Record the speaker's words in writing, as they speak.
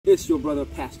It's your brother,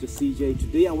 Pastor CJ.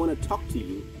 Today I want to talk to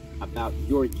you about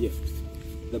your gift.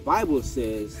 The Bible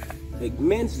says a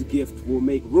man's gift will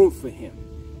make room for him.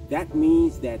 That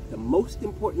means that the most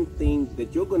important thing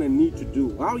that you're going to need to do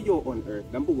while you're on earth,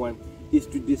 number one, is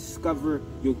to discover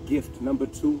your gift. Number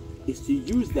two, is to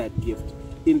use that gift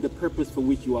in the purpose for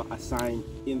which you are assigned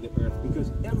in the earth.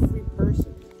 Because every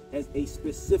person has a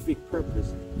specific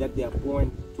purpose that they are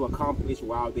born to accomplish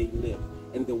while they live.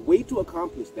 And the way to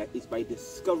accomplish that is by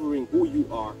discovering who you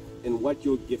are and what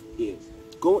your gift is.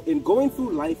 Going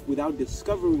through life without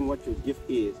discovering what your gift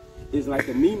is like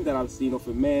a meme that I've seen of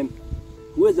a man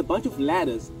who has a bunch of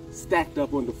ladders stacked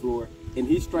up on the floor, and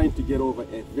he's trying to get over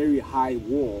a very high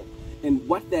wall. And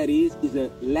what that is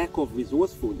a lack of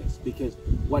resourcefulness, because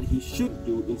what he should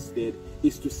do instead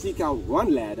is to seek out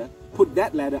one ladder, put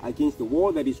that ladder against the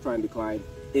wall that he's trying to climb,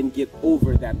 and get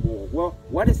over that wall. Well,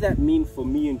 what does that mean for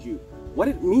me and you? What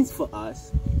it means for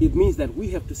us, it means that we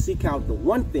have to seek out the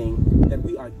one thing that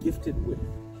we are gifted with.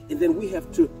 And then we have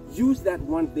to use that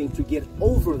one thing to get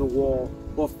over the wall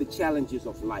of the challenges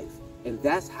of life. And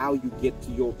that's how you get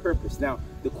to your purpose. Now,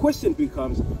 the question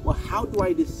becomes, well, how do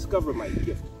I discover my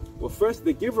gift? Well, first,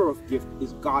 the giver of gift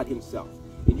is God himself.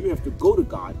 And you have to go to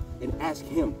God and ask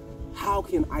him, how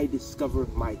can I discover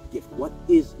my gift? What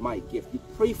is my gift? You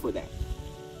pray for that.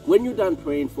 When you're done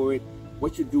praying for it,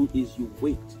 what you do is you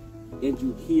wait and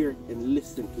you hear and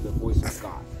listen to the voice of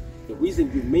God. The reason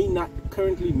you may not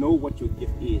currently know what your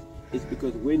gift is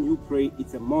because when you pray,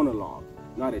 it's a monologue,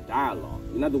 not a dialogue.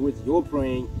 In other words, you're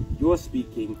praying, you're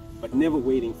speaking, but never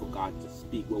waiting for God to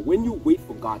speak. Well, when you wait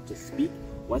for God to speak,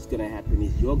 what's going to happen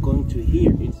is you're going to hear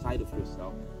inside of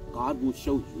yourself. God will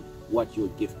show you what your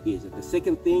gift is. And the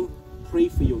second thing, pray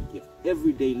for your gift.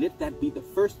 Every day, let that be the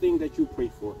first thing that you pray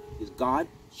for is, God,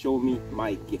 show me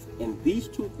my gift. And these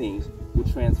two things will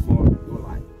transform your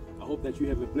life. I hope that you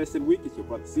have a blessed week. It's your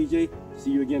brother CJ.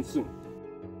 See you again soon.